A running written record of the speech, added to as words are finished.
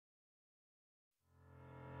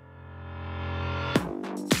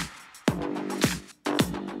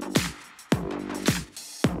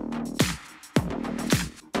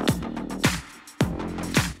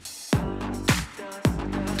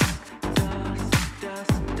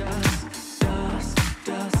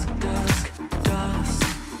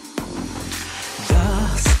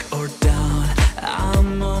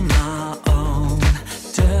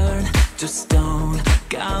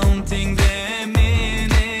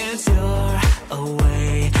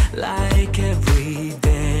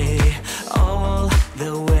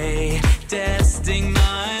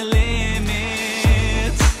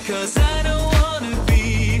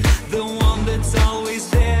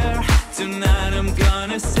and I'm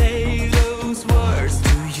gonna say those words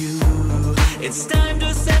to you. It's time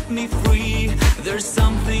to set me free. There's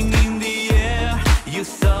something in the air. You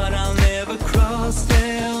thought I'll never cross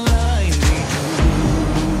that line. We do.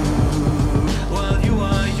 While you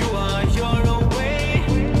are you're away.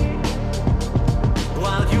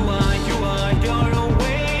 While you are you're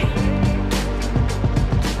away.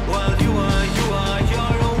 While you are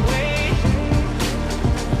you're away.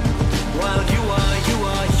 While you are you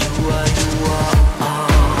are.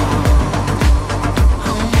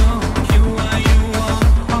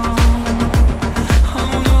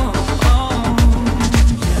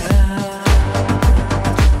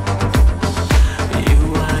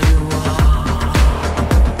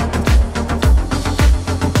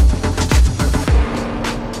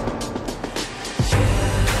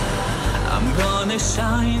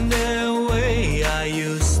 Shine the way I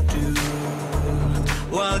used to.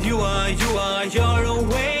 While you are you're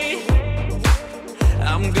away.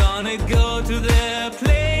 I'm gonna go to the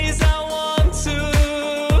place I want to.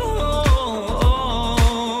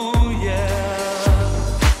 Oh,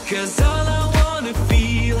 yeah. 'Cause all I wanna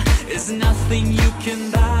feel is nothing you can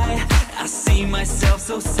buy. I see myself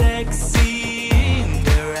so sexy in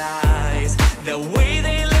their eyes. The way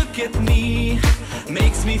they look at me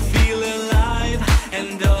makes me feel alive,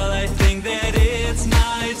 and all I